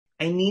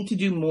I need to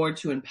do more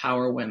to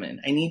empower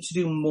women. I need to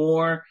do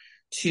more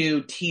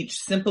to teach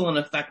simple and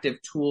effective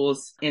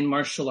tools in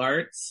martial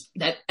arts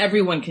that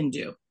everyone can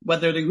do,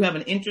 whether you have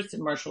an interest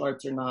in martial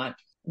arts or not.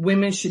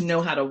 Women should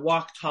know how to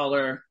walk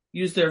taller,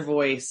 use their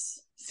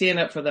voice, stand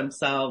up for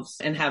themselves,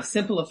 and have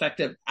simple,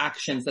 effective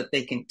actions that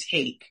they can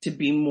take to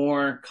be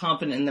more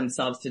confident in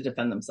themselves to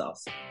defend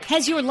themselves.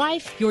 Has your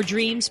life, your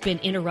dreams been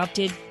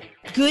interrupted?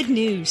 Good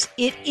news.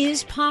 It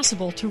is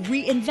possible to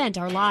reinvent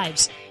our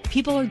lives.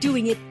 People are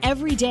doing it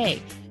every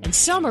day, and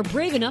some are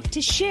brave enough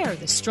to share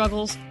the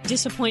struggles,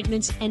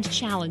 disappointments, and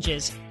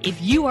challenges.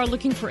 If you are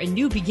looking for a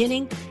new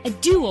beginning, a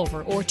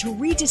do-over, or to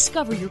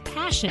rediscover your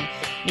passion,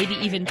 maybe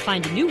even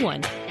find a new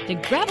one,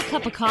 then grab a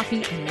cup of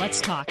coffee and let's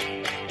talk.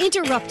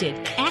 Interrupted,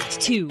 Act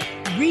 2,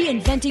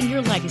 Reinventing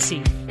Your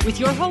Legacy, with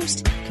your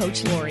host,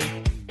 Coach Lori.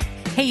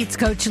 Hey, it's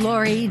Coach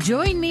Lori.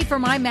 Join me for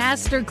my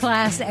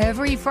masterclass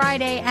every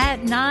Friday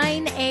at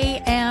 9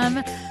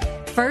 a.m.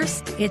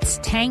 First, it's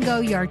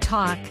Tango Your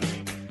Talk.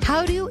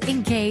 How to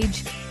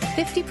engage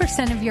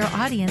 50% of your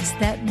audience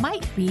that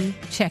might be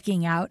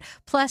checking out,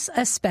 plus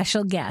a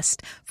special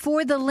guest.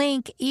 For the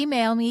link,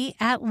 email me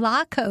at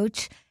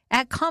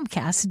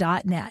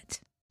lacoach@comcast.net.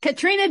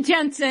 Katrina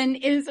Jensen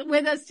is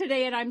with us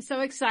today, and I'm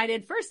so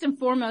excited, first and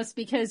foremost,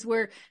 because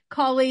we're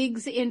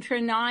colleagues in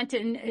Tranont,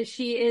 and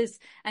she is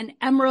an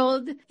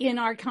emerald in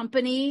our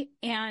company,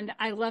 and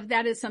I love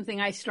that. It's something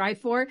I strive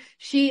for.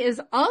 She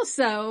is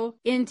also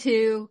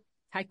into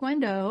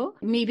taekwondo.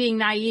 Me being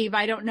naive,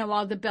 I don't know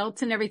all the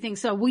belts and everything.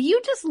 So will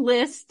you just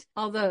list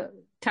all the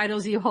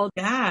titles you hold?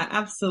 Yeah,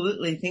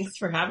 absolutely. Thanks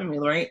for having me,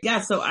 Lori. Yeah,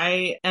 so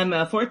I am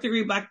a 4th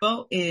degree black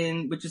belt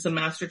which is a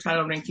master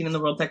title ranking in the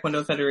World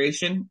Taekwondo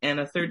Federation, and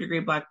a 3rd degree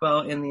black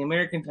belt in the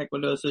American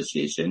Taekwondo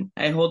Association.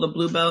 I hold a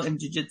blue belt in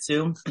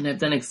jujitsu, and I've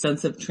done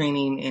extensive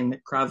training in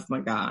Krav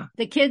Maga.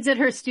 The kids at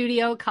her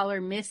studio call her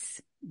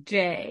Miss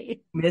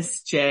J.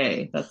 Miss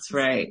J. That's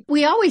right.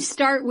 We always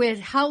start with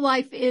how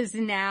life is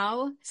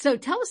now. So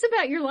tell us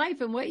about your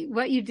life and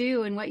what you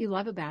do and what you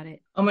love about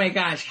it. Oh my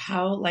gosh,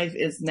 how life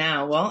is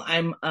now. Well,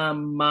 I'm a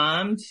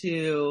mom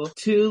to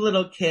 2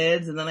 little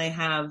kids, and then I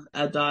have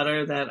a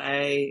daughter that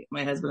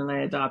my husband and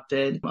I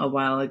adopted a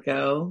while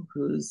ago,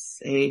 who's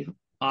a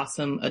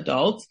awesome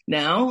adult.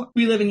 Now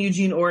we live in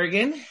Eugene,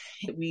 Oregon.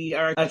 We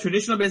are a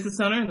traditional business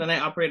owner, and then I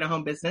operate a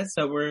home business.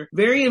 So we're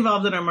very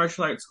involved in our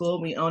martial arts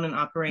school. We own and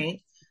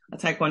operate a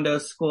taekwondo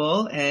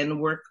school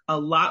and work a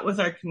lot with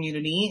our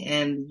community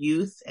and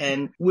youth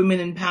and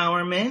women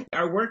empowerment.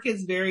 Our work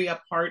is very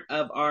a part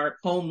of our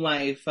home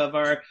life, of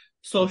our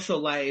social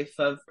life,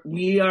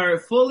 we are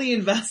fully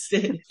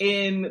invested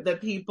in the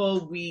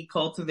people we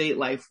cultivate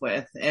life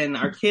with, and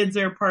our kids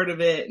are a part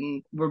of it,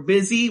 and we're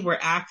busy, we're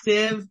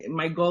active.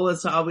 My goal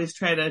is to always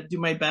try to do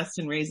my best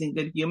in raising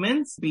good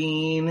humans,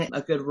 being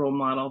a good role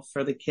model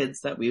for the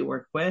kids that we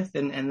work with,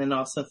 and then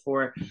also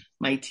for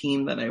my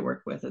team that I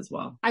work with as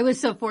well. I was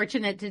so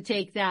fortunate to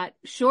take that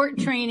short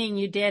training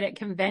you did at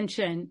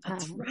convention.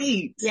 That's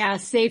right. Yeah,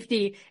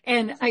 safety.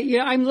 And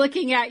I'm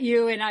looking at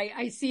you, and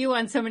I see you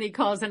on so many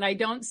calls, and I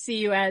don't see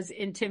you as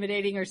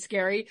intimidating or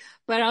scary,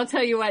 but I'll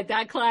tell you what,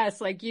 that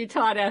class, like you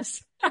taught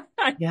us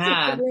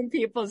yeah. to put in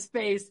people's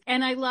face.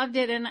 And I loved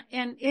it. And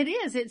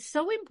it's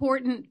so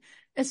important,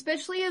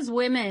 especially as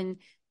women,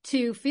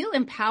 to feel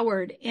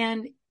empowered,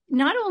 and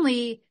not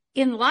only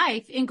in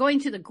life, in going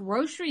to the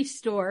grocery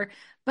store,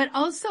 but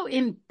also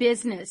in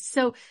business.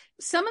 So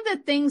some of the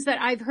things that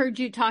I've heard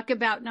you talk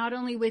about, not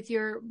only with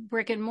your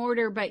brick and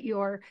mortar, but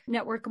your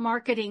network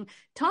marketing,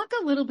 talk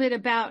a little bit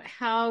about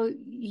how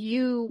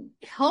you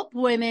help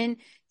women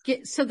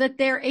get so that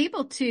they're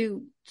able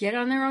to get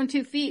on their own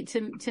 2 feet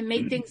to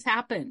make things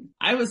happen.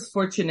 I was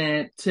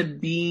fortunate to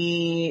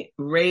be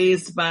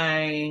raised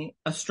by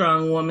a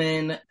strong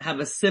woman, have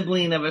a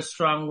sibling of a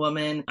strong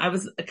woman. I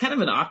was kind of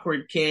an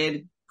awkward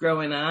kid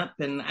growing up,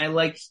 and I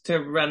liked to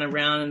run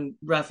around and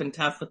rough and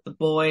tough with the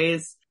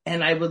boys,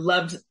 and I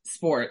loved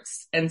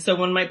sports. And so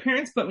when my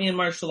parents put me in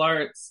martial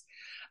arts,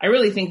 I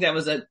really think that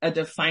was a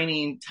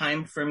defining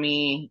time for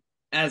me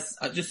as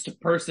just a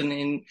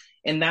person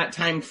in that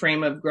time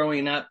frame of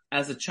growing up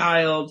as a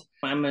child.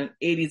 I'm an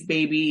 80s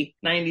baby,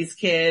 90s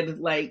kid.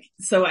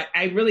 So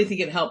I really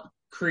think it helped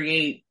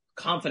create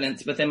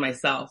confidence within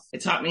myself.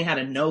 It taught me how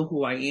to know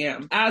who I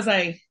am. As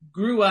I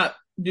grew up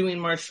doing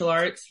martial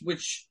arts,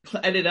 which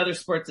I did other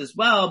sports as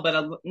well,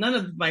 but none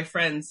of my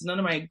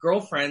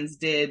girlfriends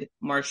did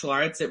martial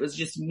arts. It was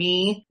just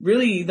me,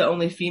 really the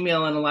only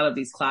female in a lot of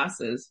these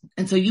classes.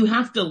 And so you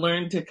have to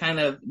learn to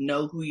kind of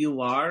know who you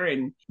are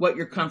and what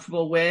you're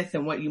comfortable with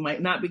and what you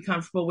might not be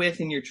comfortable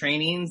with in your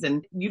trainings.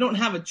 And you don't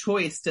have a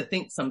choice to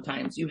think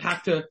sometimes. You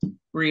have to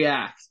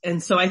react.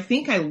 And so I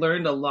think I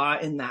learned a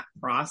lot in that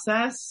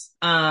process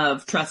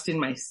of trusting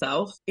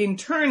myself. In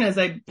turn, as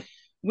I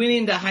went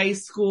into high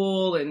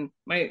school and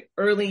my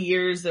early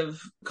years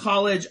of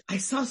college, I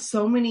saw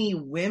so many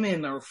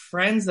women or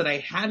friends that I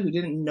had who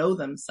didn't know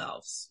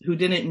themselves, who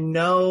didn't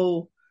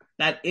know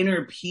that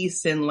inner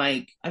peace in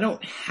like, I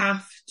don't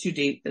have to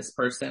date this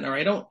person, or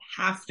I don't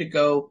have to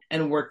go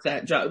and work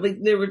that job. Like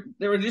there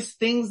were just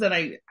things that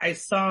I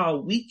saw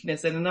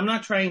weakness in, and I'm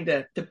not trying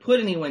to put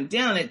anyone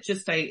down.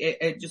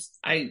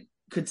 I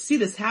could see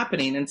this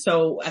happening. And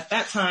so at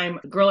that time,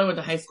 the girl I went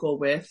to high school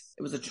with,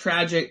 it was a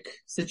tragic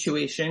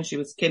situation. She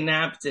was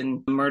kidnapped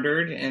and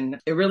murdered, and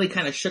it really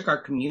kind of shook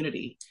our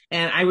community.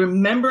 And I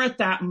remember at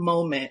that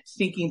moment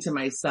thinking to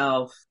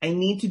myself, I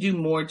need to do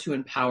more to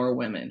empower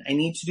women. I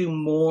need to do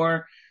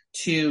more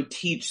to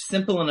teach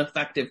simple and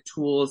effective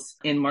tools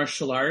in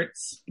martial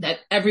arts that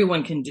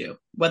everyone can do,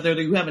 whether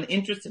you have an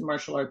interest in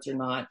martial arts or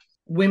not.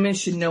 Women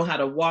should know how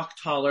to walk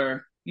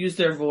taller, use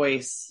their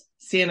voice,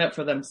 stand up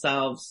for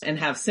themselves, and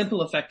have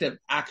simple, effective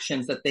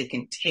actions that they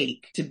can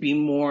take to be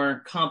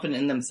more confident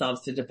in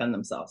themselves to defend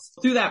themselves.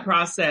 Through that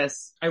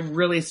process, I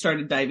really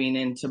started diving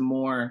into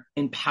more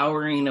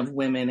empowering of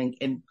women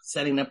and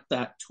setting up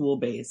that tool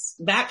base.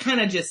 That kind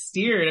of just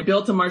steered. I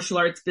built a martial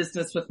arts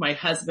business with my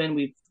husband.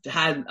 We've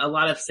had a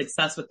lot of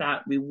success with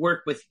that. We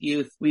work with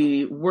youth.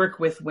 We work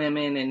with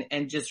women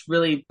and just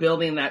really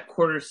building that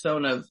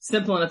cornerstone of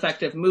simple and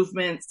effective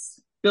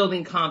movements,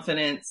 building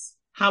confidence,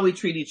 how we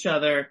treat each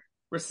other.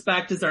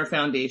 Respect is our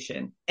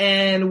foundation.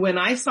 And when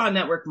I saw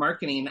network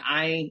marketing,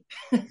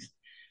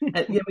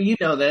 you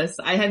know this,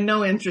 I had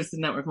no interest in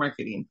network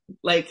marketing,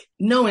 like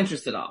no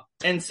interest at all.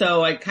 And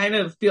so I kind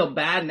of feel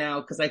bad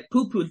now because I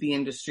poo-pooed the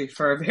industry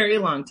for a very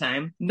long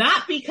time,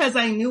 not because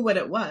I knew what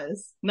it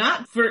was,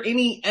 not for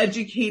any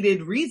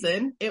educated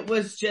reason. It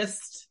was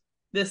just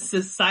this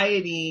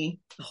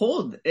society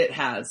hold it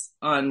has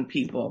on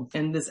people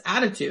and this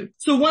attitude.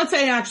 So once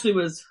I actually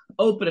was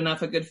open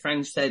enough, a good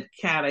friend said,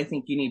 Kat, I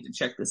think you need to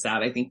check this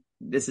out. I think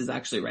this is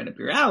actually right up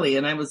your alley.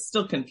 And I was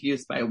still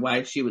confused by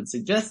why she would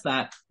suggest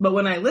that. But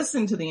when I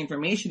listened to the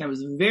information, I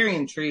was very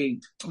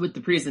intrigued with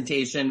the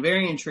presentation,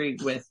 very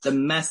intrigued with the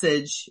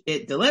message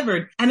it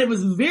delivered. And it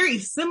was very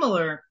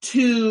similar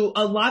to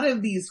a lot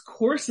of these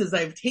courses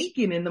I've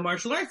taken in the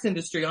martial arts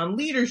industry on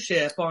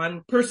leadership,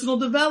 on personal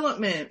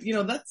development. You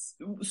know, that's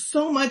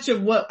so much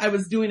of what I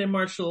was doing in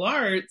martial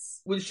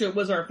arts, which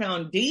was our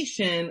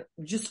foundation,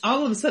 just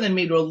all of a sudden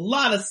made a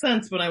lot of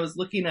sense when I was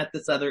looking at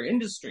this other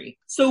industry.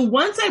 So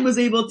once I was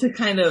able to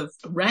kind of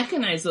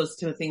recognize those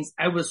two things,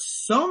 I was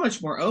so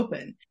much more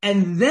open.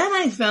 And then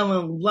I fell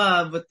in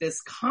love with this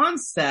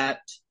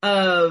concept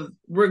of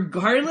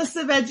regardless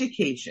of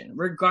education,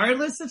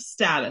 regardless of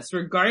status,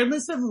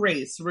 regardless of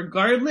race,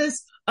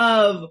 regardless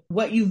of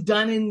what you've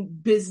done in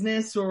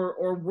business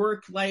or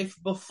work life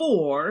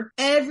before,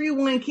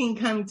 everyone can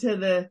come to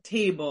the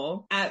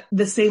table at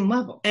the same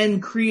level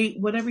and create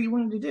whatever you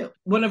wanted to do.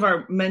 One of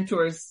our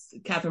mentors,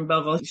 Catherine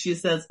Belleville, she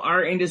says,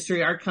 our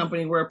industry, our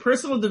company, we're a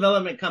personal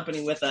development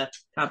company with a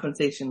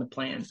compensation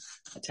plan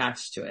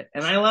attached to it.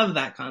 And I love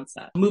that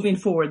concept. Moving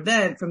forward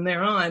then, from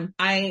there on,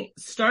 I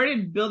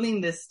started building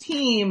this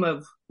team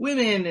of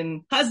women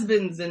and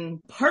husbands and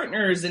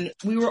partners, and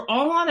we were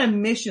all on a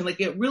mission. Like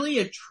it really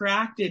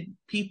attracted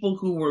people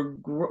who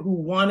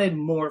wanted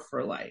more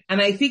for life.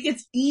 And I think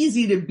it's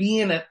easy to be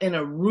in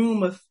a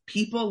room of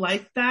people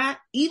like that,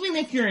 even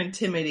if you're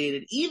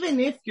intimidated,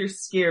 even if you're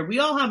scared. We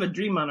all have a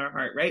dream on our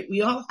heart, right?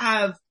 We all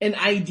have an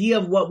idea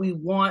of what we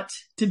want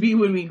to be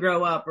when we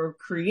grow up or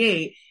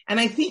create. And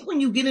I think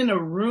when you get in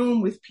a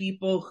room with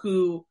people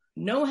who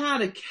know how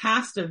to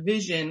cast a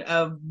vision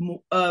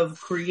of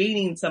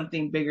creating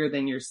something bigger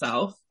than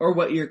yourself or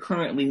what you're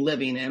currently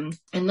living in,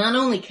 and not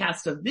only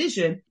cast a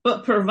vision,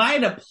 but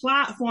provide a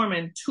platform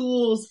and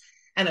tools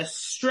and a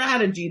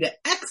strategy to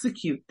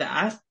execute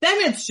that,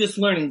 then it's just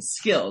learning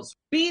skills.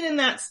 Being in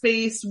that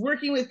space,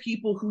 working with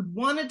people who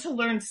wanted to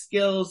learn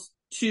skills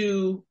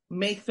to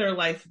make their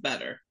life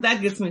better.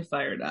 That gets me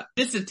fired up.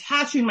 Just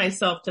attaching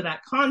myself to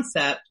that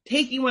concept,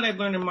 taking what I've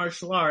learned in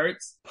martial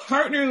arts,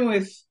 partnering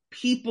with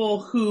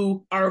people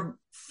who are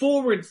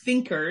forward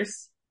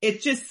thinkers.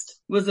 It just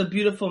was a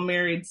beautiful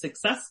married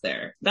success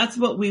there. That's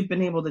what we've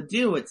been able to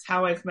do. It's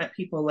how I've met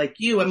people like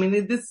you. I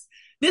mean,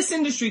 this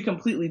industry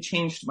completely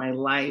changed my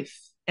life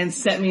and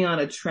set me on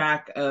a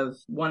track of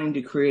wanting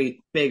to create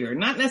bigger,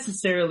 not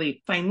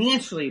necessarily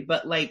financially,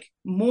 but like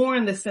more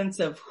in the sense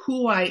of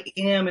who I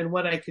am and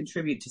what I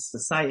contribute to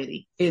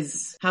society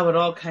is how it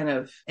all kind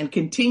of and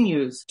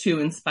continues to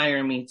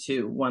inspire me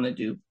to want to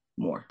do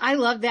more. I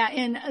love that.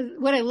 And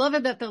what I love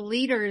about the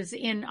leaders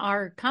in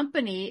our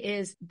company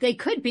is they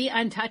could be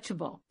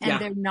untouchable and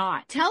they're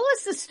not. Tell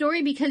us the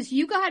story, because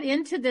you got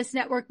into this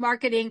network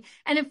marketing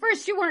and at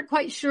first you weren't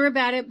quite sure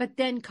about it, but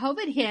then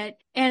COVID hit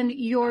and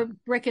your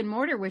brick and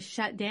mortar was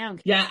shut down.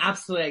 Yeah,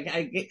 absolutely.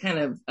 I get kind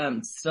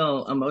of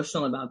still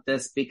emotional about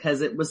this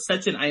because it was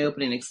such an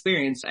eye-opening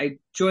experience. I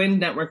joined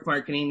network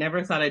marketing,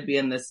 never thought I'd be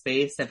in this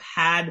space. I've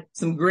had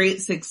some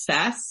great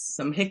success,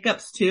 some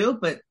hiccups too,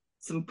 but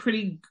some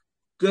pretty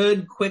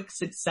good, quick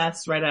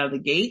success right out of the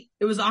gate.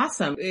 It was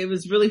awesome. It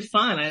was really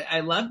fun.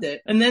 I loved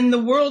it. And then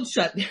the world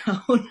shut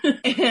down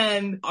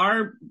and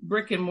our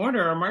brick and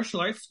mortar, our martial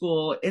arts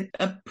school, it's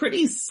a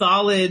pretty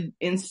solid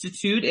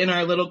institute in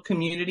our little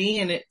community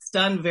and it's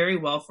done very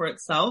well for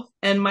itself.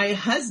 And my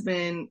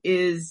husband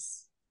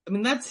is I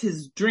mean, that's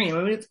his dream.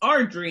 I mean, it's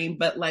our dream,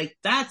 but like,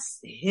 that's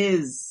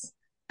his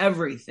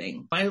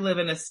everything. I live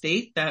in a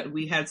state that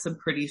we had some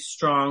pretty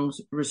strong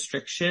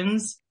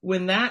restrictions.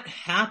 When that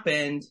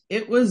happened,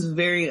 it was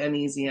very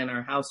uneasy in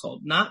our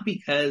household, not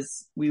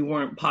because we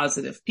weren't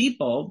positive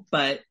people,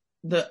 but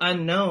the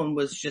unknown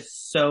was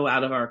just so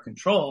out of our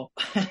control.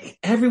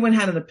 Everyone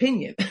had an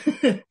opinion.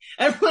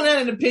 Everyone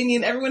had an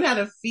opinion. Everyone had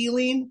a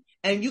feeling.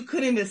 And you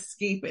couldn't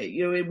escape it.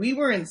 You know, we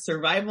were in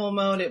survival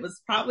mode. It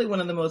was probably one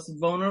of the most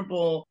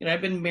vulnerable, you know,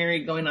 I've been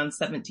married going on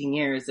 17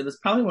 years. It was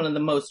probably one of the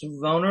most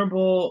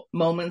vulnerable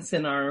moments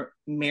in our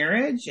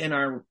marriage and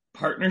our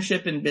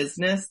partnership in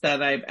business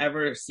that I've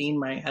ever seen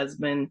my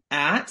husband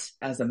at,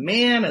 as a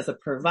man, as a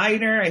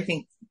provider. I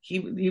think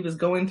he was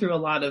going through a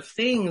lot of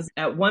things.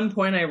 At one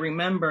point, I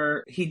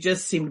remember he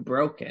just seemed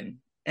broken.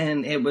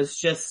 And it was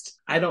just,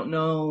 I don't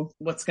know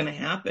what's going to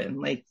happen.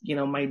 Like, you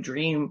know, my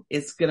dream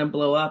is going to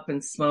blow up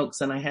in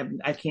smokes and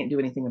I can't do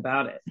anything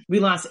about it.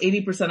 We lost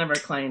 80% of our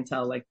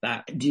clientele like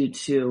that due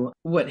to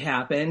what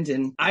happened.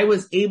 And I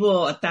was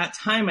able at that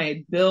time, I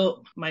had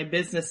built my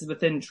business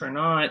within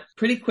Tranont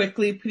pretty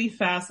quickly, pretty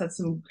fast, had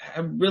some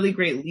really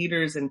great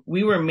leaders. And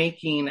we were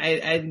making,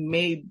 I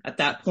made at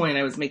that point,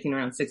 I was making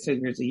around 6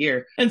 figures a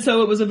year. And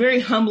so it was a very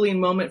humbling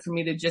moment for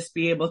me to just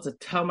be able to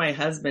tell my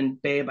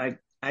husband, babe,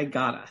 I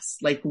got us.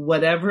 Like,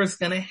 whatever's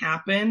going to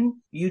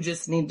happen, you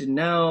just need to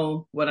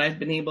know what I've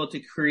been able to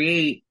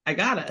create. I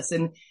got us.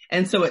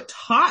 And so it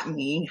taught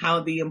me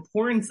how the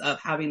importance of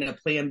having a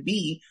plan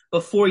B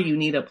before you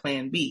need a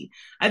plan B.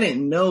 I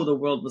didn't know the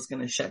world was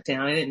going to shut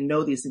down. I didn't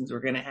know these things were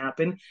going to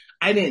happen.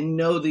 I didn't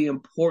know the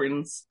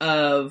importance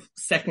of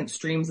second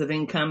streams of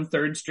income,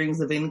 third streams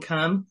of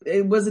income.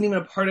 It wasn't even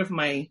a part of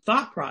my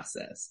thought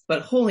process.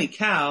 But holy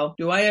cow,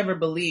 do I ever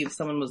believe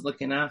someone was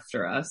looking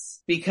after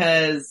us,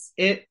 because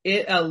it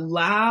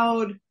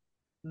allowed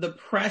the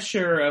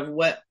pressure of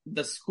what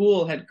the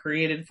school had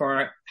created for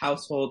our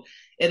household.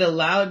 It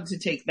allowed to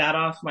take that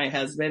off my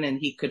husband, and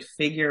he could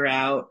figure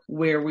out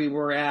where we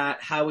were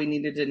at, how we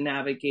needed to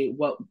navigate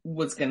what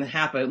was going to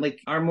happen.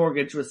 Like, our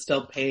mortgage was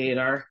still paid.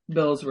 Our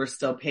bills were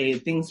still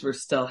paid. Things were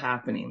still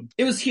happening.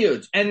 It was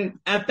huge. And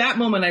at that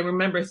moment, I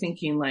remember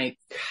thinking like,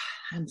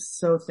 I'm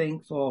so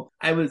thankful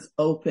I was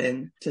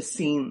open to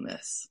seeing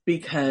this,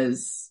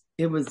 because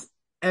it was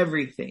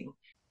everything.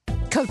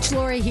 Coach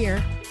Lori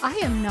here. I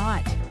am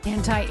not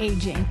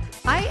anti-aging.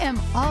 I am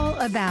all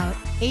about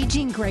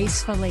aging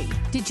gracefully.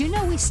 Did you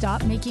know we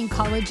stop making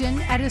collagen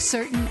at a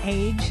certain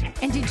age?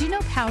 And did you know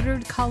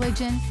powdered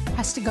collagen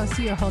has to go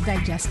through your whole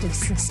digestive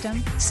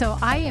system? So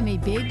I am a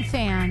big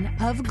fan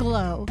of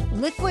Glow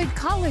Liquid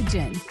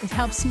Collagen. It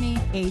helps me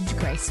age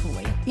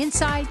gracefully,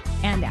 inside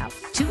and out.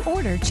 To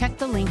order, check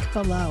the link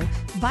below.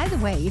 By the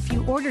way, if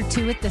you order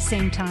 2 at the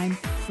same time,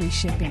 free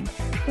shipping.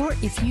 Or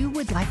if you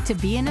would like to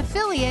be an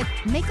affiliate,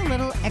 make a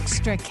little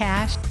extra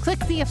cash, click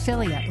the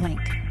affiliate link.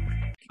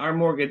 Our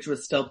mortgage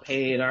was still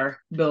paid. Our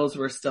bills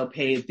were still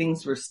paid.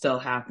 Things were still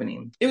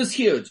happening. It was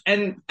huge.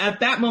 And at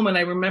that moment,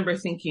 I remember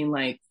thinking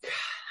like,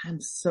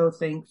 I'm so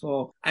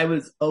thankful I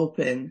was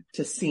open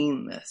to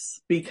seeing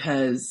this,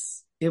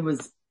 because it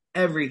was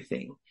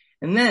everything.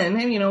 And then,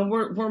 you know,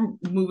 we're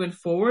moving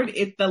forward.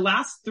 The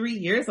last 3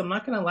 years, I'm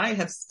not going to lie,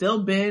 have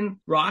still been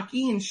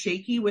rocky and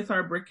shaky with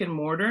our brick and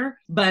mortar,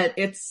 but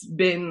it's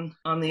been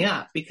on the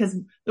up because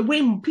the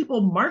way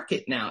people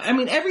market now, I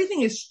mean,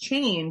 everything has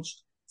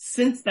changed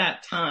since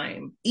that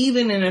time,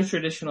 even in a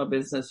traditional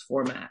business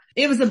format.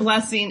 It was a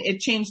blessing.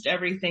 It changed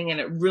everything, and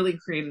it really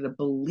created a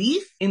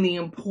belief in the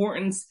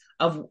importance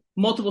of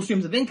multiple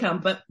streams of income.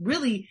 But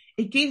really,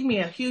 it gave me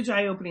a huge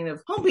eye-opening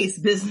of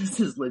home-based business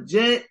is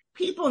legit.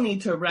 People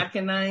need to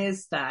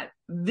recognize that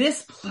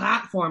this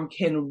platform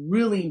can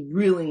really,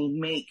 really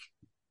make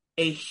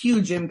a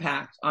huge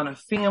impact on a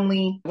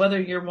family,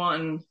 whether you're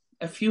wanting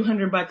a few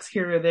 $100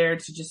 here or there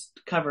to just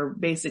cover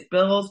basic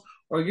bills,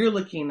 or you're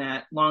looking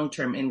at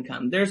long-term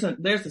income. There's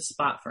a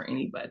spot for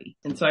anybody.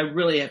 And so I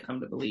really have come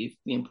to believe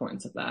the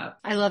importance of that.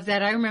 I love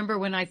that. I remember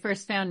when I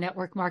first found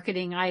network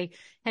marketing, I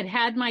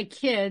had my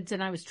kids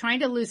and I was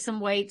trying to lose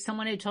some weight.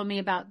 Someone had told me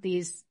about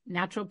these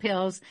natural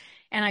pills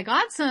and I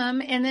got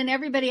some, and then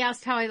everybody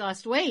asked how I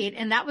lost weight.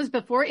 And that was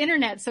before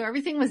internet. So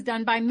everything was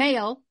done by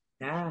mail.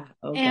 Yeah.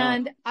 Oh,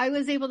 and God. I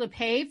was able to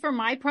pay for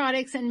my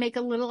products and make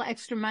a little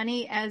extra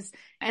money as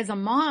a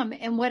mom.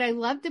 And what I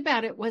loved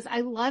about it was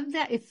I loved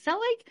that it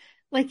felt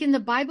like in the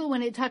Bible,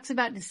 when it talks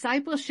about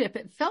discipleship,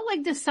 it felt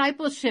like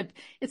discipleship.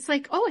 It's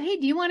like, oh, hey,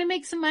 do you want to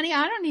make some money?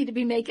 I don't need to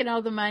be making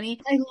all the money.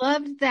 I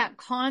loved that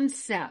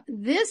concept.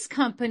 This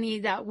company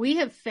that we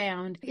have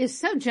found is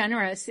so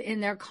generous in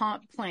their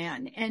comp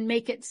plan and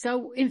make it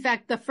so, in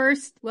fact,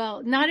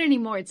 not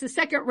anymore. It's the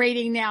second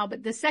rating now,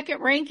 but the second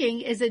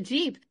ranking is a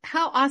Jeep.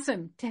 How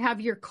awesome to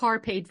have your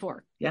car paid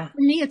for. Yeah. For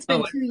me, it's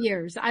been 2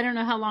 years. I don't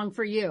know how long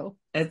for you.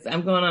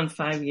 I'm going on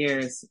 5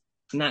 years.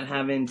 Not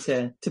having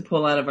to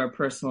pull out of our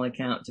personal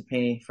account to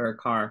pay for a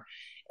car.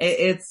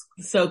 It's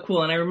so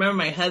cool. And I remember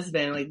my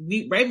husband, like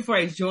right before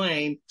I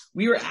joined,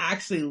 we were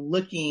actually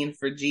looking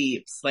for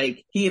Jeeps.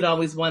 Like he had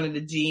always wanted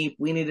a Jeep.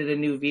 We needed a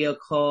new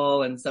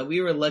vehicle. And so we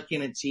were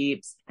looking at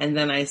Jeeps, and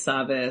then I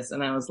saw this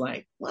and I was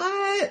like,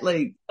 what?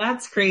 Like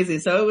that's crazy.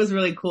 So it was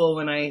really cool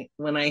when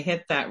I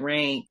hit that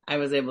rank, I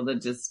was able to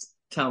just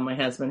tell my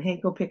husband, hey,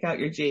 go pick out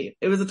your Jeep.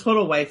 It was a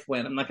total wife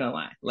win. I'm not going to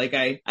lie. Like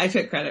I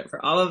took credit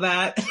for all of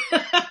that.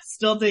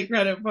 Still take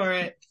credit for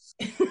it.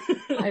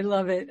 I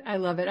love it. I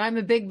love it. I'm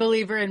a big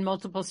believer in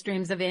multiple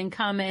streams of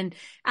income. And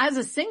as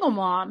a single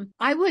mom,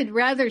 I would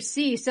rather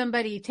see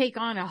somebody take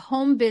on a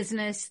home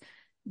business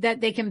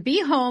that they can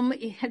be home.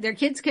 Their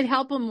kids could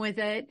help them with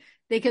it.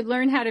 They could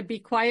learn how to be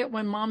quiet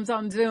when mom's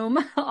on Zoom,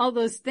 all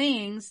those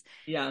things.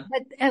 Yeah.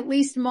 But at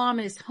least mom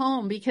is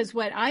home, because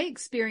what I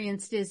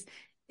experienced is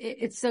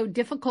it's so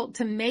difficult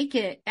to make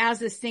it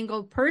as a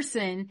single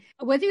person,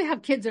 whether you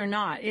have kids or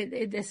not.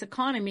 This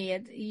economy,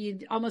 you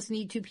almost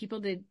need two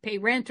people to pay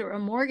rent or a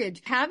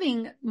mortgage.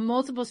 Having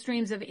multiple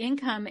streams of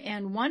income,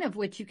 and one of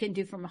which you can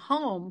do from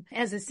home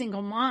as a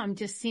single mom,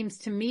 just seems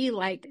to me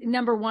like,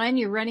 number one,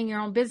 you're running your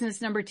own business.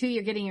 Number two,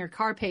 you're getting your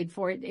car paid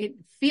for. It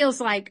feels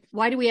like,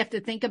 why do we have to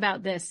think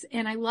about this?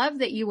 And I love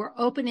that you were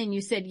open and you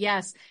said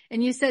yes.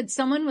 And you said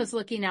someone was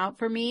looking out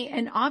for me.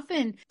 And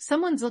often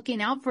someone's looking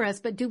out for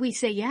us, but do we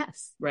say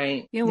yes?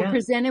 Right. You know, we're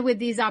presented with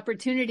these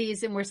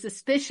opportunities and we're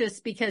suspicious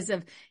because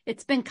of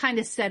it's been kind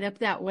of set up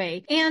that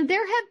way. And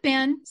there have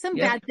been some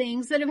bad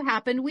things that have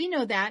happened. We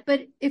know that.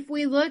 But if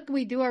we look,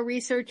 we do our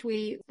research,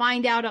 we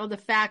find out all the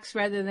facts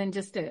rather than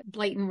just a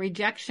blatant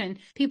rejection,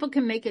 people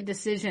can make a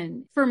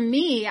decision. For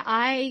me,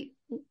 I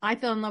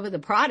fell in love with the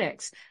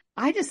products.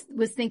 I just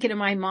was thinking of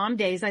my mom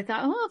days. I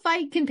thought, oh, if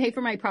I can pay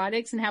for my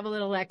products and have a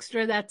little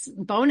extra, that's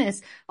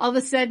bonus. All of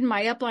a sudden,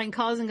 my upline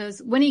calls and goes,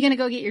 when are you going to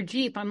go get your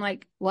Jeep? I'm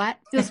like, what?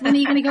 Just when are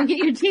you going to go get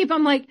your Jeep?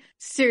 I'm like,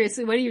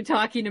 seriously, what are you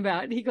talking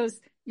about? And he goes,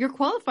 you're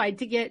qualified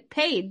to get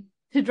paid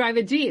to drive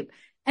a Jeep.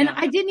 And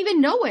I didn't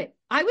even know it.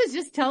 I was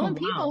just telling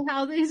people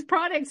how these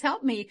products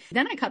help me.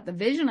 Then I caught the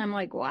vision. I'm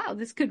like, wow,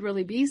 this could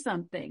really be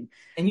something.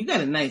 And you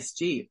got a nice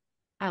Jeep.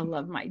 I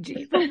love my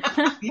Jeep.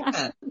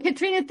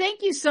 Katrina,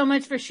 thank you so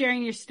much for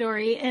sharing your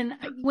story. And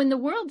when the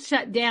world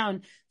shut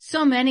down,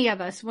 so many of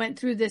us went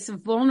through this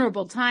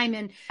vulnerable time.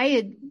 And I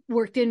had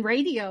worked in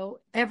radio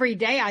every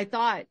day. I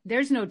thought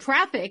there's no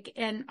traffic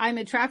and I'm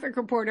a traffic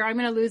reporter. I'm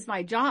going to lose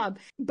my job.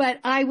 But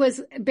I was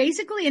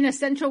basically an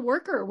essential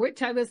worker,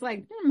 which I was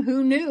like,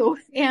 who knew?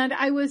 And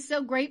I was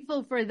so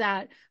grateful for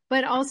that.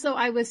 But also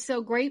I was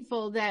so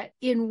grateful that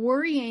in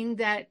worrying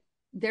that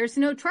there's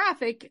no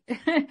traffic,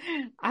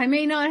 I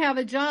may not have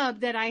a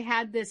job, that I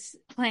had this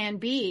plan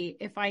B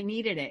if I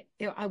needed it.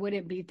 I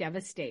wouldn't be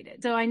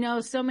devastated. So I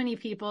know so many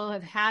people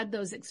have had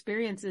those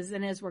experiences.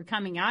 And as we're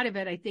coming out of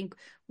it, I think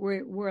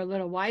we're a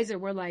little wiser.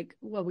 We're like,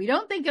 well, we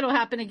don't think it'll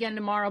happen again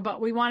tomorrow,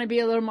 but we want to be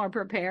a little more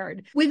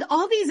prepared. With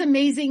all these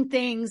amazing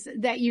things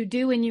that you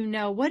do and you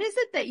know, what is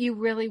it that you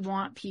really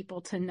want people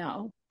to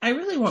know? I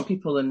really want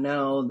people to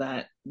know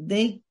that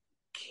they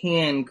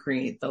can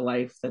create the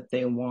life that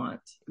they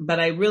want. But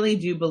I really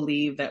do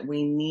believe that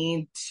we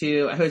need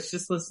to, I was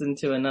just listening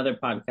to another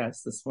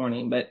podcast this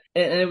morning, but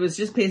it was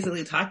just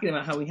basically talking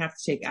about how we have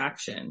to take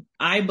action.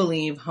 I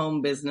believe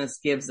home business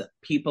gives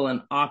people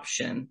an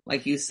option,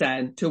 like you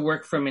said, to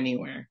work from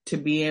anywhere, to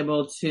be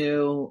able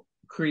to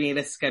create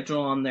a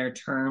schedule on their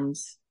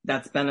terms.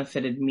 That's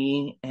benefited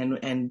me,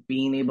 and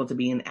being able to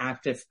be an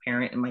active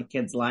parent in my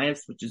kids'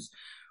 lives, which is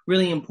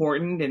really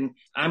important. And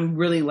I'm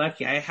really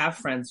lucky. I have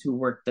friends who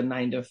work the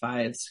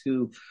 9-to-5s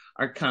who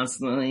are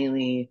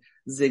constantly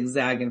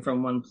zigzagging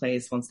from one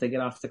place once they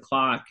get off the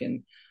clock.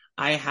 And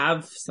I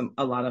have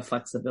a lot of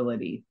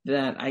flexibility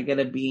that I get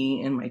to be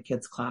in my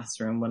kids'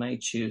 classroom when I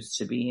choose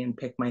to be and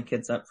pick my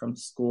kids up from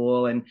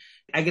school. And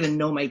I get to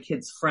know my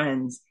kids'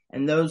 friends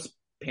and those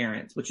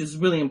parents, which is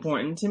really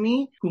important to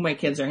me, who my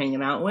kids are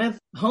hanging out with.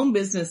 Home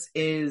business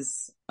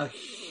is a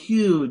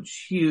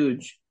huge,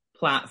 huge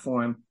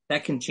platform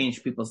that can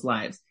change people's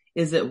lives.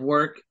 Is it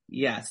work?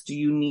 Yes. Do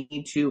you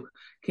need to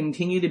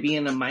continue to be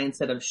in a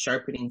mindset of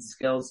sharpening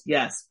skills?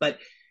 Yes. But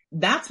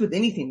that's with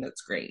anything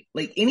that's great.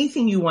 Like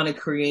anything you want to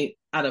create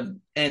out of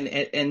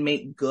and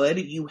make good,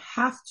 you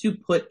have to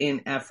put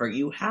in effort.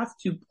 You have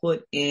to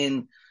put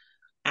in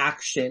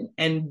action.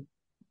 And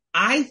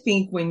I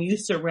think when you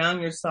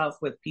surround yourself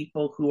with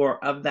people who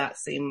are of that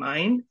same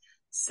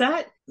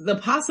mindset, the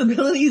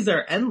possibilities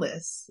are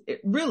endless.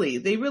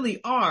 They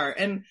really are.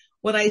 And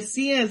what I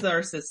see as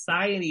our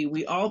society,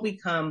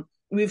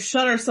 we've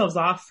shut ourselves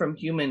off from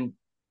human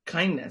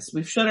kindness.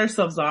 We've shut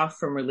ourselves off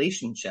from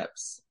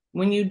relationships.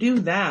 When you do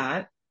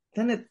that,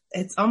 then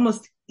it's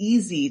almost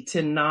easy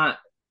to not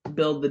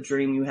build the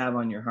dream you have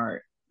on your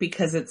heart,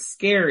 because it's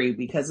scary,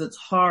 because it's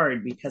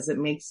hard, because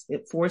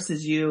it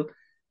forces you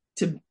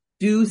to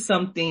do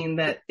something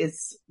that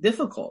is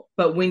difficult.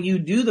 But when you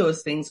do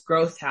those things,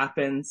 growth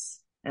happens.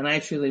 And I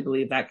truly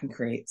believe that can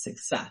create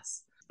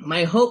success.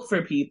 My hope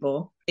for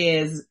people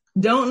is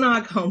don't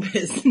knock home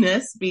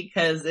business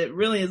because it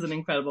really is an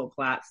incredible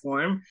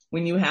platform.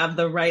 When you have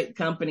the right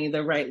company,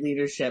 the right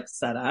leadership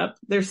set up,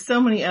 there's so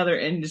many other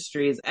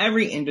industries.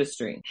 Every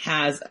industry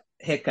has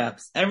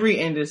hiccups. Every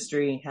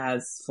industry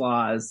has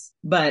flaws,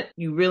 but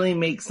you really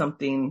make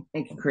something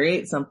and can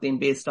create something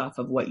based off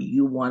of what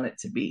you want it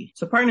to be.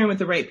 So partnering with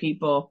the right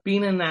people,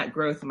 being in that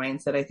growth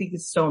mindset, I think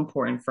is so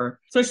important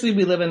especially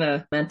we live in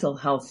a mental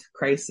health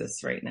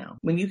crisis right now.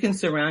 When you can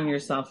surround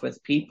yourself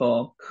with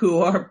people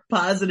who are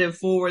positive,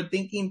 forward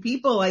thinking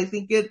people, I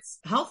think it's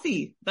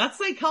healthy.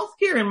 That's like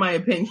healthcare in my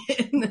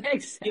opinion.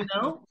 Exactly.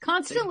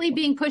 Constantly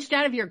being pushed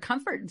out of your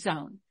comfort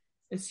zone.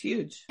 It's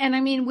huge. And I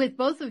mean, with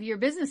both of your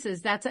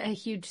businesses, that's a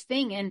huge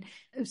thing. And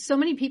so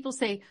many people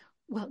say,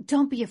 well,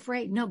 don't be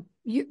afraid. No,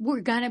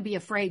 we're going to be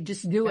afraid.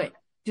 Just do it.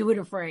 Do it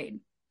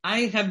afraid.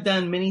 I have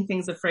done many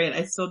things afraid.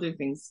 I still do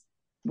things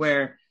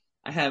where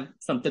I have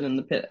something in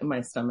the pit of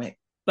my stomach,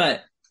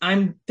 but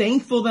I'm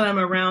thankful that I'm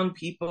around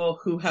people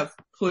who have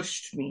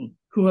pushed me,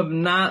 who have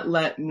not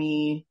let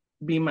me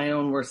be my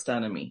own worst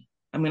enemy.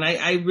 I mean,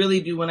 I really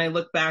do. When I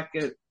look back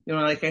at,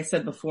 like I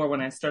said before,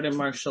 when I started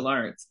martial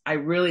arts, I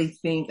really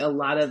think a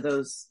lot of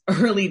those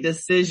early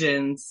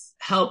decisions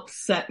helped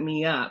set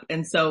me up.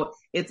 And so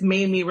it's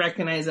made me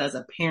recognize as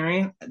a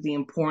parent the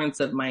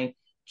importance of my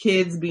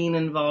kids being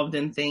involved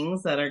in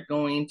things that are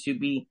going to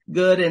be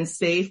good and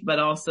safe, but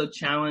also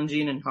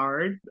challenging and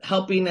hard.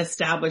 Helping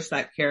establish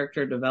that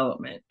character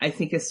development, I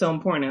think, is so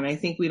important. And I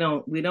think we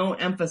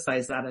don't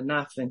emphasize that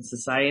enough in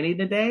society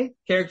today.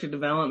 Character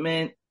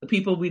development, the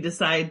people we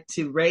decide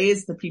to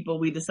raise, the people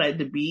we decide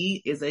to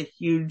be, is a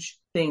huge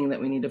thing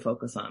that we need to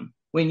focus on.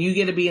 When you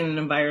get to be in an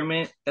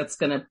environment that's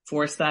going to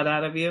force that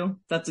out of you,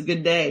 that's a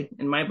good day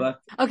in my book.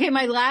 Okay.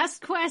 My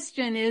last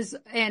question is,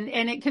 and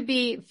it could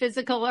be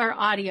physical or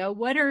audio.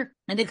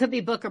 And it could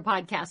be book or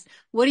podcast.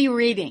 What are you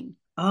reading?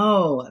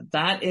 Oh,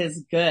 that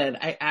is good.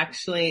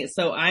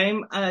 So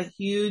I'm a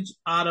huge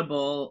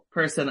Audible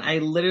person. I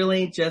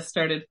literally just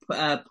started,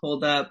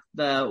 pulled up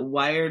the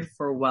Wired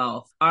for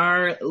Wealth.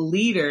 Our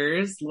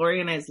leaders,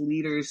 Lori and I's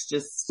leaders,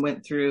 just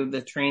went through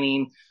the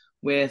training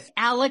with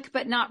Alec,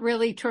 but not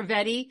really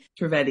Trivedi.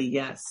 Trivedi,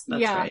 yes,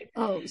 that's right.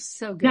 Oh,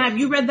 so good. Now, have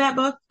you read that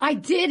book? I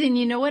did. And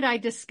you know what I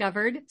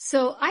discovered?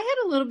 So I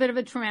had a little bit of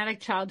a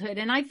traumatic childhood,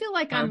 and I feel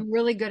like I'm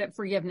really good at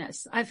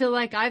forgiveness. I feel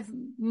like I've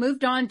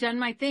moved on, done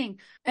my thing.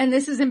 And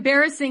this is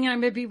embarrassing, and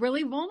I'm going to be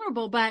really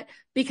vulnerable, but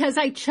because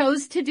I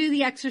chose to do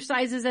the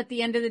exercises at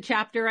the end of the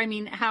chapter. I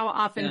mean, how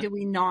often do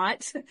we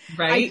not?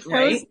 Right.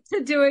 I chose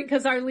to do it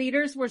because our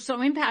leaders were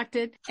so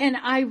impacted. And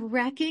I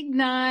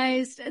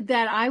recognized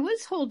that I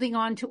was holding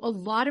on to a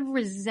lot of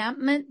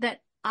resentment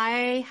that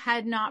I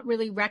had not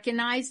really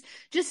recognized.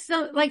 Just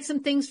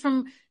some things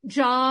from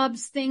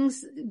jobs,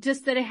 things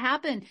just that had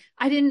happened.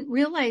 I didn't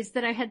realize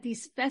that I had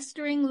these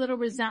festering little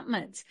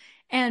resentments.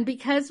 And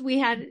because we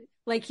had,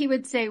 like he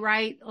would say,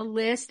 write a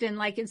list, and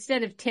like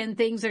instead of 10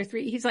 things or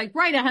 3, he's like,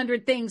 write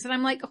 100 things. And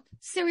I'm like, oh,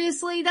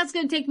 seriously, that's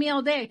going to take me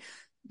all day.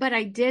 But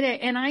I did it.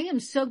 And I am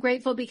so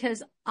grateful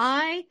because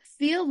I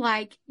feel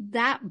like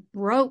that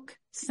broke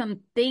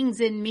some things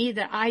in me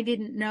that I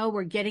didn't know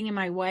were getting in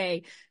my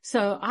way.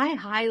 So I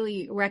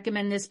highly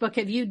recommend this book.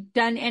 Have you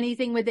done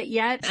anything with it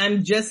yet?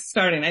 I'm just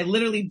starting. I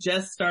literally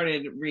just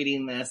started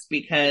reading this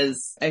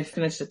because I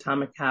finished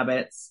Atomic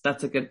Habits.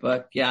 That's a good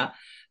book. Yeah.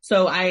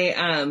 So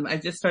I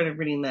just started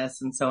reading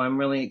this, and so I'm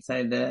really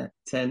excited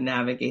to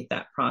navigate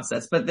that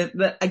process. But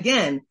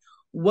again,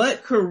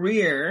 what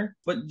career,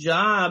 what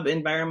job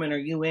environment are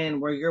you in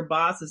where your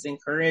boss is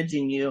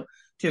encouraging you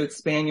to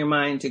expand your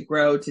mind, to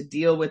grow, to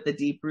deal with the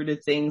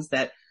deep-rooted things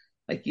that,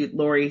 like you,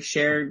 Lori,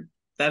 shared,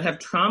 that have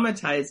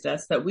traumatized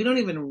us, that we don't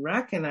even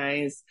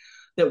recognize,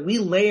 that we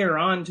layer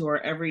on to our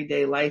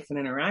everyday life and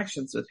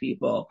interactions with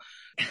people.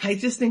 I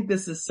just think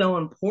this is so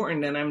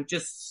important, and I'm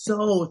just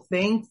so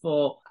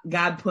thankful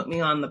God put me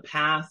on the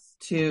path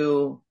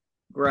to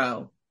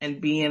grow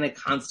and be in a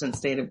constant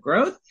state of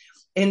growth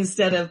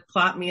instead of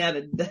plop me at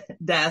a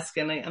desk.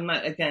 And I'm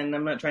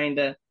not trying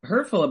to be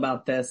hurtful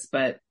about this,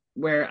 but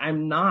where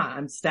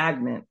I'm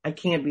stagnant. I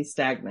can't be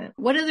stagnant.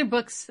 What other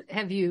books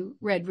have you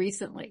read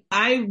recently?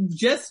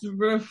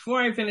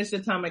 Before I finished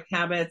Atomic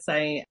Habits,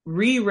 I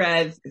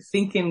reread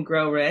Think and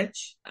Grow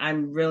Rich. I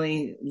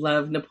really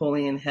love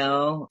Napoleon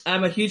Hill.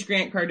 I'm a huge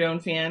Grant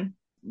Cardone fan.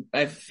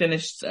 I've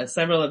finished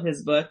several of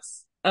his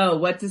books. Oh,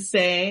 What to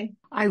Say.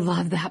 I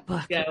love that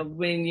book. Yeah,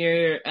 when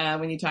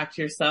you talk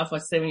to yourself, what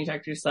to say when you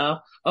talk to yourself.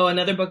 Oh,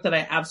 another book that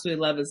I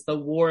absolutely love is The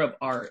War of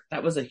Art.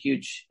 That was a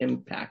huge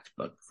impact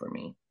book for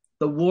me.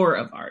 The War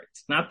of Art,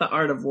 not The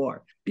Art of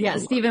War. Yeah,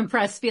 Stephen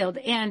Pressfield.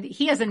 And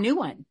he has a new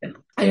one.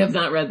 I have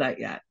not read that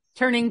yet.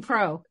 Turning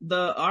Pro.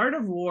 The Art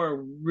of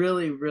War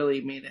really,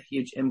 really made a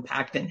huge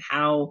impact in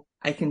how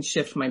I can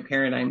shift my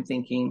paradigm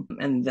thinking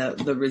and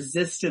the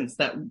resistance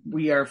that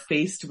we are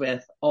faced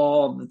with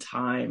all the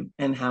time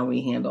and how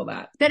we handle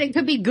that. That it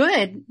could be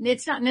good.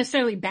 It's not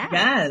necessarily bad.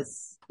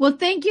 Yes. Well,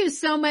 thank you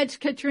so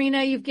much,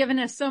 Katrina. You've given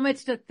us so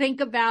much to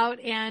think about,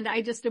 and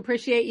I just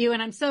appreciate you.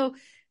 And I'm so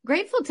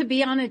grateful to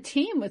be on a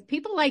team with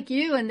people like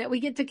you and that we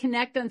get to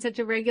connect on such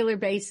a regular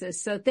basis.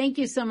 So thank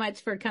you so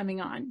much for coming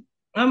on.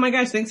 Oh my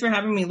gosh. Thanks for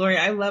having me, Lori.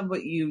 I love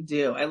what you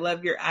do. I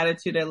love your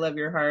attitude. I love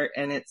your heart.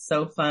 And it's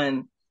so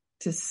fun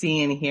to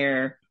see and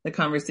hear the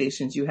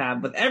conversations you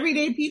have with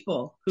everyday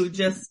people who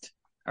just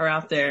are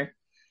out there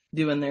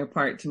doing their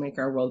part to make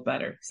our world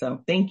better.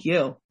 So thank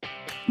you.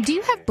 Do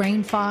you have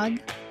brain fog?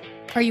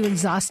 Are you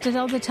exhausted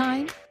all the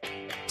time?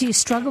 Do you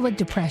struggle with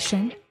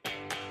depression?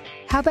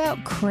 How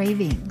about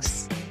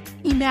cravings?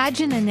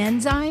 Imagine an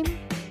enzyme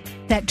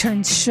that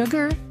turns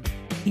sugar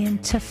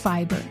into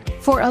fiber.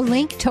 For a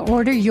link to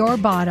order your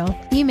bottle,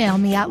 email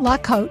me at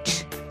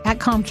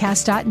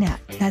lacoach@comcast.net.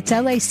 That's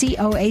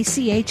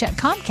LACOACH at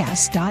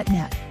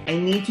comcast.net. I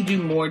need to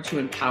do more to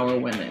empower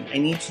women. I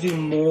need to do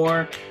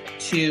more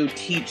to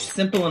teach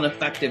simple and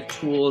effective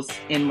tools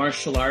in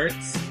martial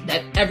arts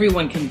that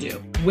everyone can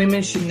do.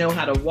 Women should know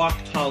how to walk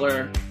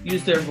taller,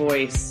 use their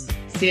voice,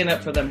 stand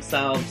up for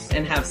themselves,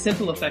 and have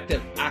simple,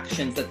 effective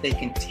actions that they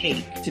can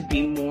take to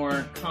be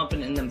more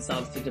confident in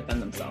themselves to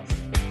defend themselves.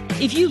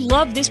 If you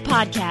love this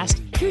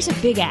podcast, here's a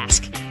big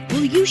ask.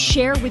 Will you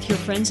share with your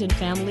friends and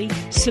family,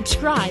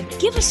 subscribe,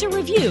 give us a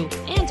review,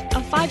 and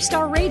a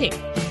 5-star rating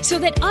so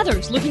that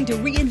others looking to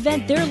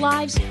reinvent their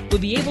lives will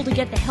be able to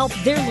get the help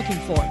they're looking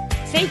for?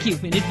 Thank you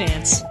in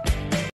advance.